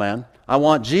it all, man. I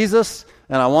want Jesus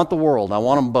and I want the world. I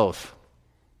want them both.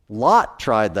 Lot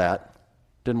tried that.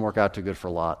 Didn't work out too good for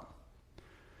Lot.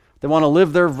 They want to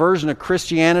live their version of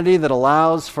Christianity that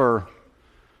allows for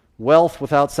wealth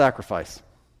without sacrifice.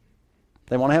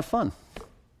 They want to have fun.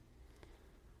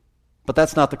 But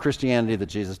that's not the Christianity that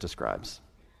Jesus describes.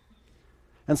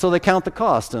 And so they count the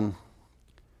cost and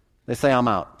they say, I'm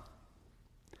out.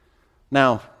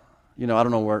 Now, I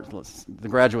don't know where, the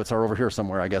graduates are over here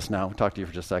somewhere, I guess now. I'll talk to you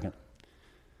for just a second.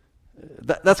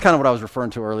 That's kind of what I was referring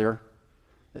to earlier.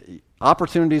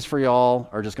 Opportunities for y'all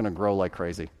are just going to grow like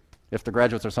crazy. If the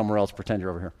graduates are somewhere else, pretend you're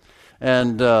over here.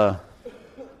 And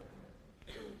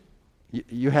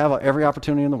you have every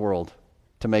opportunity in the world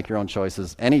to make your own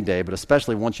choices any day, but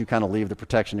especially once you kind of leave the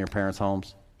protection of your parents'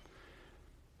 homes.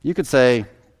 You could say,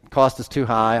 cost is too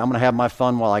high. I'm going to have my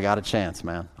fun while I got a chance,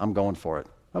 man. I'm going for it.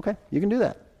 Okay, you can do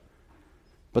that.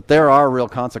 But there are real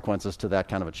consequences to that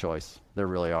kind of a choice. There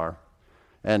really are.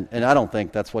 And I don't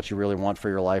think that's what you really want for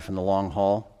your life in the long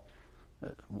haul.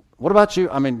 What about you?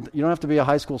 I mean, you don't have to be a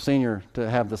high school senior to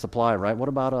have this apply, right? What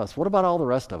about us? What about all the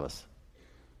rest of us?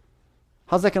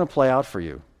 How's that going to play out for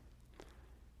you?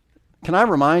 Can I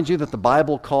remind you that the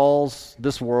Bible calls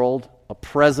this world a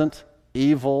present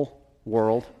evil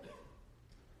world?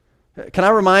 Can I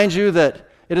remind you that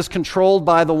it is controlled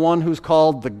by the one who's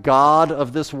called the God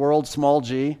of this world, small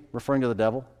g, referring to the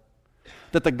devil?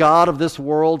 That the God of this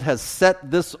world has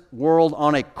set this world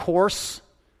on a course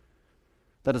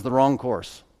that is the wrong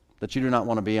course, that you do not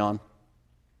want to be on.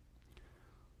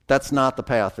 That's not the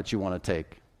path that you want to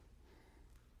take.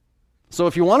 So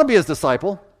if you want to be his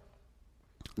disciple,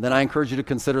 then I encourage you to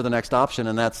consider the next option,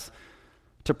 and that's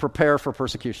to prepare for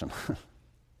persecution.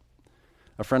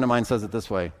 A friend of mine says it this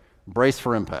way: brace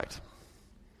for impact.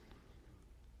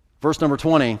 Verse number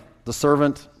 20, the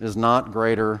servant is not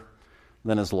greater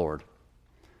than his Lord.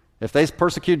 If they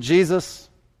persecute Jesus,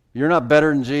 you're not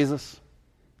better than Jesus.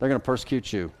 They're going to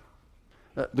persecute you.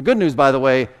 The good news, by the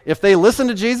way, if they listen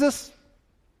to Jesus,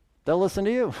 they'll listen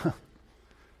to you.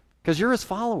 Because you're his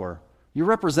follower. You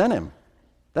represent him.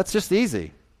 That's just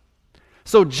easy.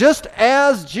 So just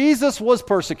as Jesus was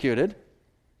persecuted,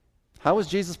 how was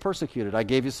Jesus persecuted? I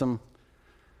gave you some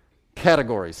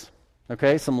categories,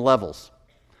 okay, some levels.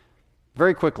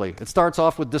 Very quickly, it starts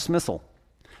off with dismissal.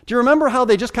 Do you remember how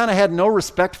they just kind of had no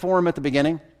respect for him at the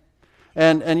beginning?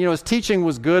 And his teaching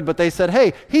was good, but they said,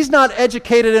 hey, he's not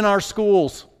educated in our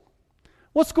schools.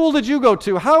 What school did you go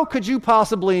to? How could you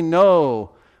possibly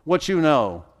know what you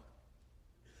know?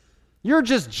 You're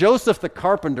just Joseph the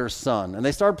carpenter's son. And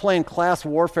they started playing class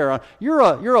warfare.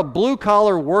 You're a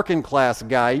blue-collar working class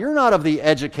guy. You're not of the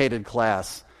educated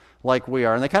class like we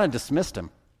are. And they kind of dismissed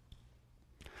him.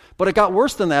 But it got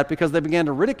worse than that because they began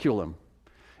to ridicule him.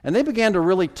 And they began to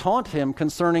really taunt him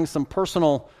concerning some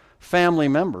personal family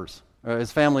members,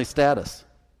 his family status.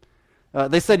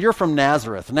 They said, you're from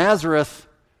Nazareth. Nazareth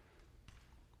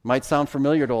might sound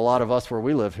familiar to a lot of us where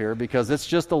we live here because it's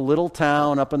just a little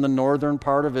town up in the northern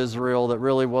part of Israel that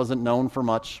really wasn't known for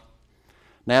much.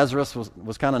 Nazareth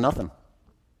was kind of nothing.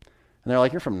 And they're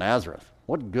like, you're from Nazareth.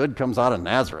 What good comes out of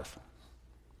Nazareth?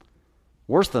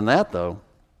 Worse than that, though,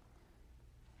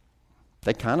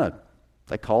 they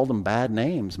called him bad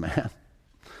names, man.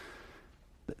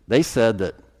 They said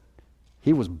that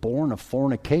he was born of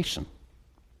fornication.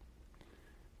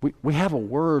 We have a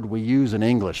word we use in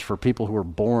English for people who are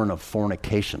born of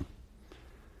fornication.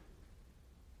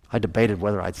 I debated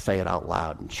whether I'd say it out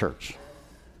loud in church.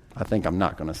 I think I'm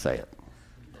not going to say it.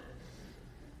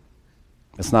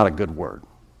 It's not a good word.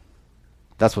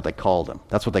 That's what they called him.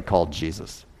 That's what they called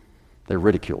Jesus. They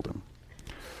ridiculed him.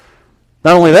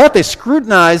 Not only that, they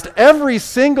scrutinized every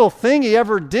single thing he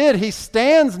ever did. He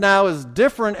stands now as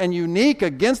different and unique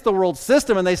against the world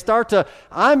system, and they start to,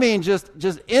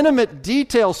 just intimate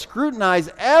detail scrutinize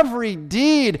every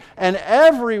deed and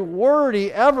every word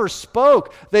he ever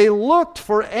spoke. They looked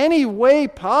for any way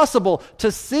possible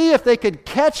to see if they could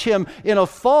catch him in a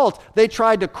fault. They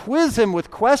tried to quiz him with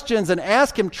questions and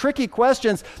ask him tricky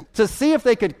questions to see if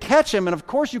they could catch him. And of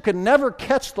course, you could never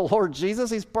catch the Lord Jesus.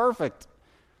 He's perfect.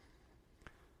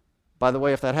 By the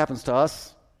way, if that happens to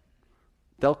us,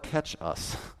 they'll catch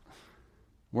us.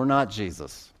 We're not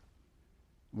Jesus.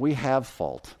 We have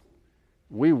fault.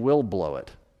 We will blow it.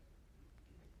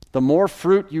 The more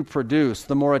fruit you produce,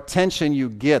 the more attention you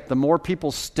get, the more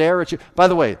people stare at you. By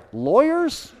the way,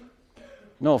 lawyers,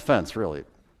 no offense, really,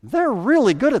 they're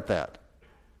really good at that.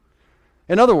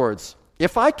 In other words,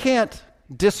 if I can't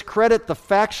discredit the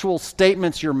factual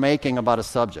statements you're making about a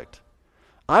subject,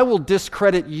 I will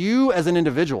discredit you as an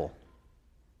individual,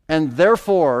 and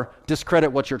therefore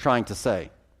discredit what you're trying to say,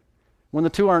 when the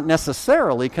two aren't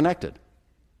necessarily connected.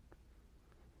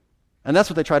 And that's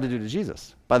what they tried to do to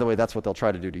Jesus. By the way, that's what they'll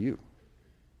try to do to you.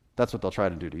 That's what they'll try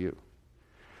to do to you.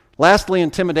 Lastly,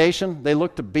 intimidation. They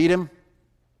looked to beat him.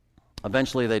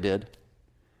 Eventually they did.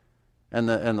 And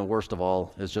the worst of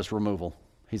all is just removal.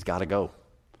 He's got to go.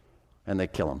 And they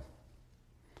kill him.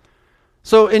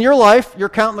 So in your life, you're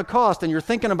counting the cost and you're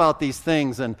thinking about these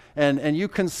things and you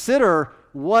consider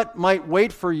what might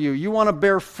wait for you. You want to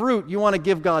bear fruit. You want to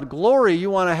give God glory. You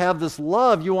want to have this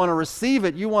love. You want to receive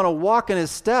it. You want to walk in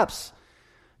His steps.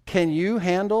 Can you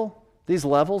handle these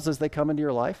levels as they come into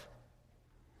your life?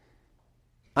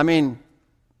 I mean,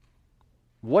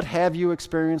 what have you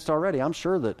experienced already? I'm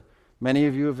sure that many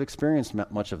of you have experienced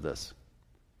much of this.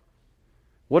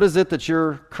 What is it that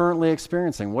you're currently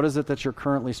experiencing? What is it that you're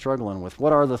currently struggling with?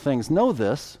 What are the things? Know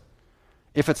this.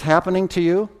 If it's happening to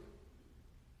you,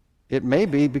 it may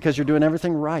be because you're doing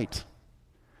everything right.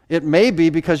 It may be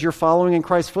because you're following in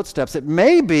Christ's footsteps. It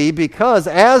may be because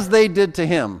as they did to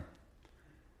Him,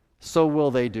 so will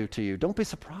they do to you. Don't be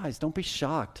surprised. Don't be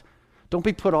shocked. Don't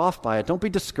be put off by it. Don't be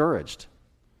discouraged.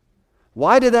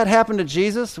 Why did that happen to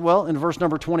Jesus? Well, in verse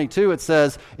number 22, it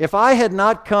says, "If I had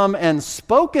not come and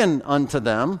spoken unto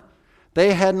them,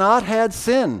 they had not had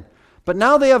sin. But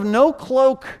now they have no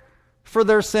cloak for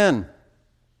their sin."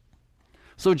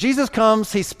 So Jesus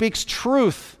comes, He speaks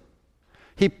truth.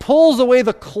 He pulls away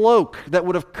the cloak that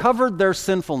would have covered their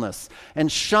sinfulness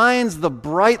and shines the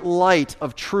bright light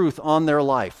of truth on their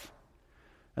life.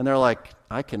 And they're like,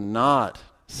 I cannot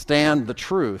stand the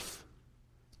truth.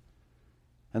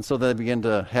 And so they begin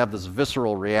to have this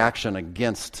visceral reaction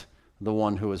against the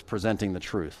one who is presenting the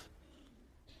truth.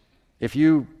 If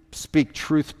you speak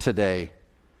truth today,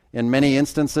 in many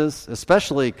instances,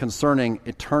 especially concerning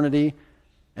eternity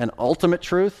and ultimate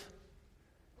truth,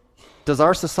 does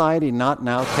our society not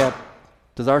now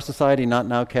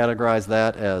categorize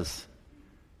that as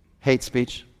hate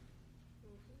speech?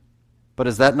 But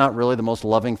is that not really the most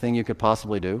loving thing you could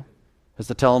possibly do? Is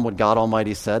to tell them what God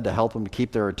Almighty said to help them to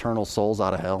keep their eternal souls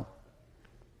out of hell?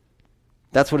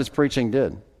 That's what His preaching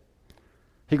did.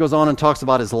 He goes on and talks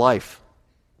about His life.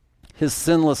 His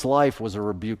sinless life was a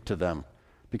rebuke to them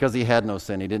because He had no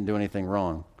sin. He didn't do anything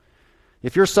wrong.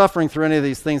 If you're suffering through any of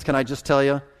these things, can I just tell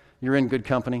you, you're in good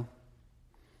company?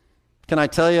 Can I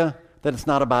tell you that it's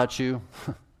not about you?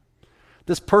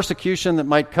 This persecution that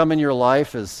might come in your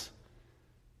life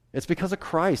it's because of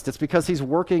Christ. It's because He's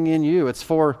working in you. It's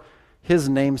for His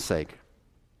name's sake.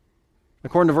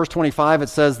 According to verse 25, it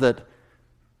says that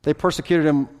they persecuted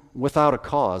Him without a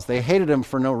cause. They hated Him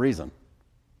for no reason.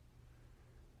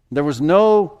 There was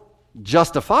no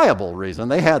justifiable reason.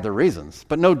 They had their reasons,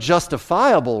 but no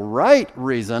justifiable right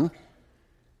reason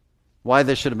why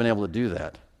they should have been able to do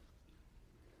that.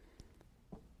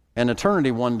 And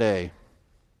eternity one day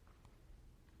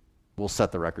will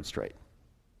set the record straight.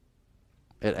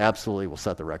 It absolutely will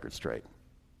set the record straight.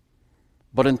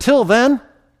 But until then,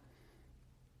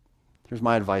 here's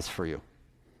my advice for you.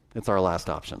 It's our last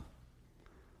option.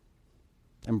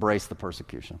 Embrace the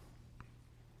persecution.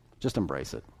 Just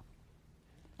embrace it.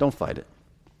 Don't fight it.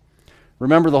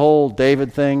 Remember the whole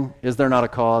David thing? Is there not a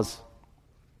cause?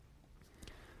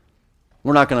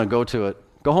 We're not going to go to it.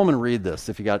 Go home and read this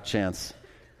if you got a chance.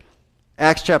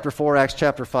 Acts chapter 4, Acts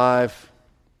chapter 5.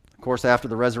 Of course, after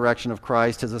the resurrection of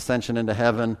Christ, His ascension into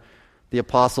heaven, the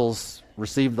apostles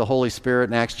received the Holy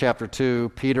Spirit in Acts chapter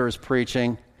 2. Peter is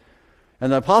preaching.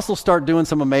 And the apostles start doing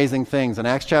some amazing things. In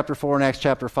Acts chapter 4 and Acts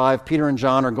chapter 5, Peter and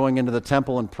John are going into the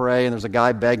temple and pray, and there's a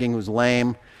guy begging who's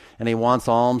lame, and he wants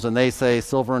alms, and they say,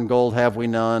 silver and gold have we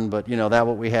none, but that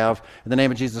what we have. In the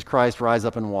name of Jesus Christ, rise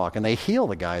up and walk. And they heal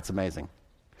the guy. It's amazing.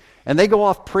 And they go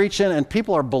off preaching, and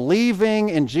people are believing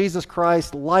in Jesus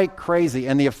Christ like crazy.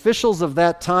 And the officials of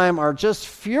that time are just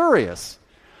furious.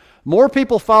 More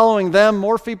people following them,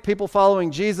 more people following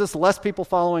Jesus, less people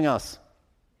following us.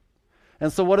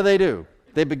 And so what do?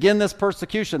 They begin this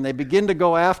persecution. They begin to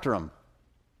go after them.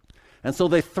 And so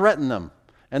they threaten them,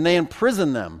 and they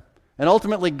imprison them. And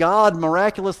ultimately, God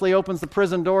miraculously opens the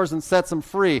prison doors and sets them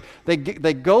free. They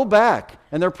go back,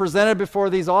 and they're presented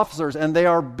before these officers, and they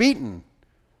are beaten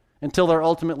until they're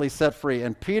ultimately set free.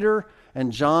 And Peter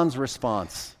and John's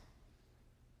response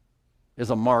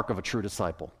is a mark of a true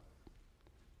disciple.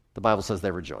 The Bible says they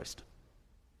rejoiced.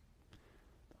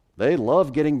 They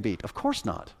love getting beat. Of course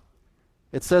not.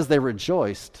 It says they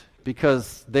rejoiced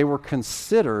because they were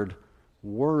considered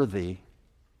worthy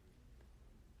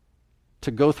to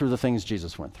go through the things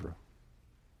Jesus went through.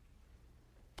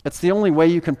 It's the only way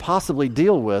you can possibly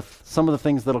deal with some of the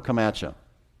things that'll come at you.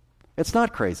 It's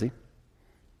not crazy.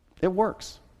 It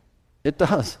works. It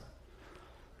does.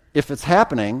 If it's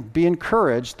happening, be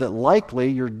encouraged that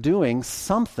likely you're doing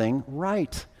something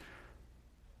right.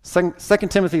 2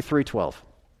 Timothy 3:12.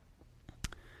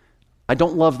 I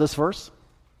don't love this verse,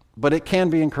 but it can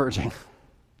be encouraging.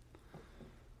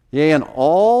 Yea, and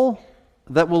all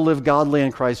that will live godly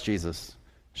in Christ Jesus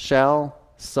shall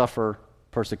suffer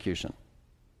persecution.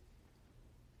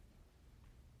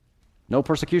 No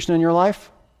persecution in your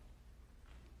life?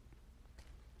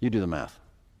 You do the math.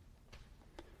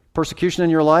 Persecution in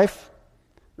your life?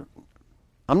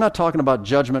 I'm not talking about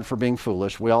judgment for being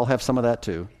foolish. We all have some of that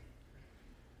too.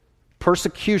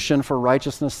 Persecution for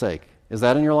righteousness' sake. Is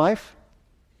that in your life?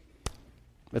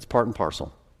 It's part and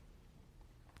parcel.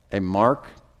 A mark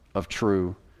of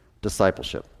true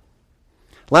discipleship.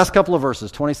 Last couple of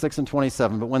verses, 26 and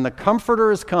 27. But when the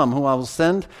Comforter is come, whom I will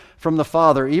send from the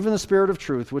Father, even the Spirit of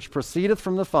truth, which proceedeth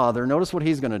from the Father, notice what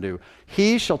he's going to do.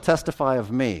 He shall testify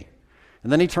of me.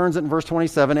 And then he turns it in verse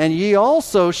 27, and ye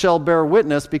also shall bear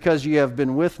witness, because ye have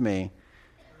been with me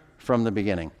from the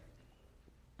beginning.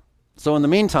 So in the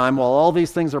meantime, while all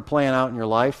these things are playing out in your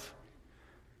life,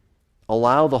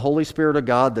 allow the Holy Spirit of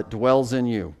God that dwells in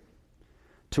you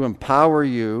to empower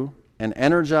you and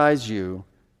energize you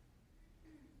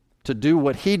to do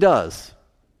what he does,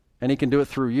 and he can do it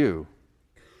through you.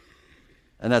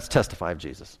 And that's testify of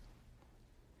Jesus.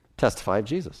 Testify of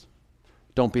Jesus.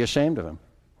 Don't be ashamed of him.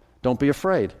 Don't be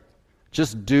afraid.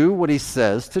 Just do what he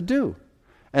says to do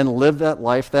and live that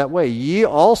life that way. Ye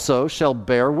also shall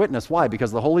bear witness. Why?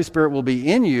 Because the Holy Spirit will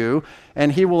be in you,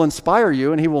 and he will inspire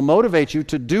you, and he will motivate you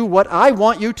to do what I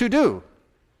want you to do.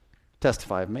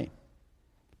 Testify of me.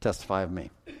 Testify of me.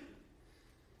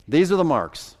 These are the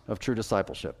marks of true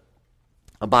discipleship.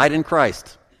 Abide in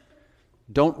Christ.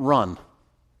 Don't run.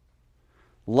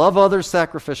 Love others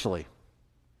sacrificially.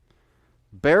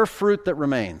 Bear fruit that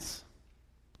remains.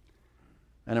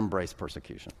 And embrace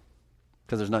persecution.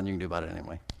 Because there's nothing you can do about it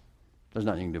anyway. There's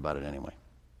nothing you can do about it anyway.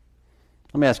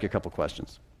 Let me ask you a couple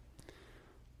questions.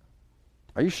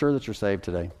 Are you sure that you're saved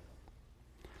today?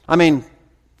 I mean,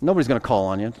 nobody's going to call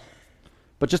on you.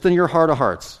 But just in your heart of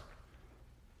hearts,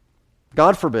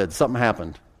 God forbid something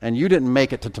happened and you didn't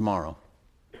make it to tomorrow.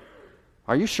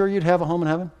 Are you sure you'd have a home in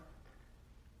heaven?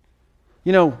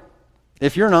 You know,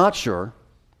 if you're not sure,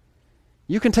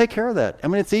 you can take care of that. I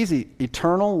mean, it's easy.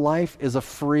 Eternal life is a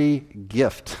free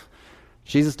gift.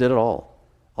 Jesus did it all.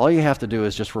 All you have to do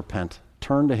is just repent,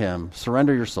 turn to him,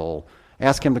 surrender your soul,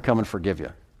 ask him to come and forgive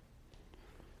you.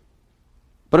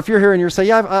 But if you're here and you're saying,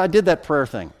 yeah, I did that prayer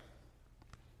thing.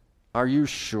 Are you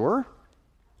sure?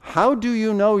 How do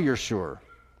you know you're sure?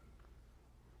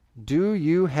 Do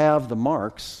you have the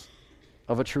marks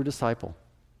of a true disciple?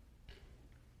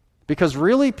 Because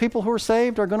really, people who are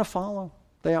saved are going to follow.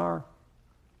 They are.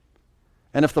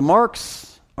 And if the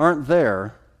marks aren't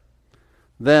there,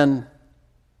 then,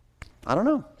 I don't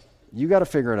know. You got to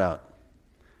figure it out.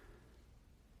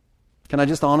 Can I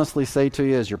just honestly say to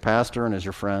you as your pastor and as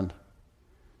your friend,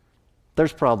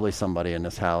 there's probably somebody in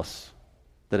this house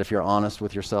that if you're honest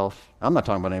with yourself, I'm not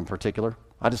talking about any in particular.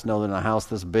 I just know that in a house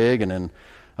this big and in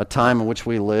a time in which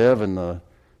we live and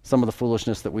some of the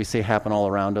foolishness that we see happen all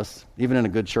around us, even in a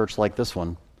good church like this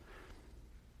one,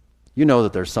 you know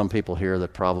that there's some people here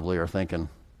that probably are thinking,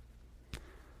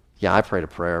 yeah, I prayed a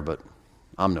prayer, but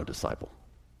I'm no disciple.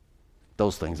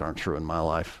 Those things aren't true in my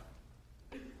life.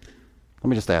 Let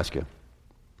me just ask you,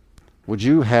 would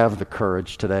you have the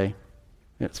courage today?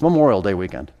 It's Memorial Day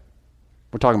weekend.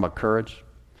 We're talking about courage.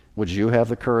 Would you have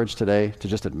the courage today to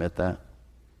just admit that?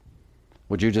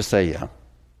 Would you just say, yeah,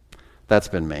 that's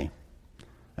been me,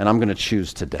 and I'm going to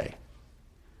choose today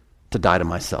to die to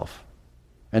myself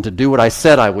and to do what I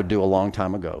said I would do a long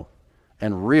time ago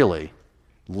and really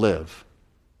live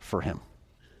for him?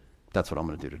 That's what I'm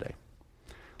going to do today.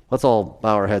 Let's all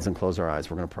bow our heads and close our eyes.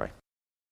 We're going to pray.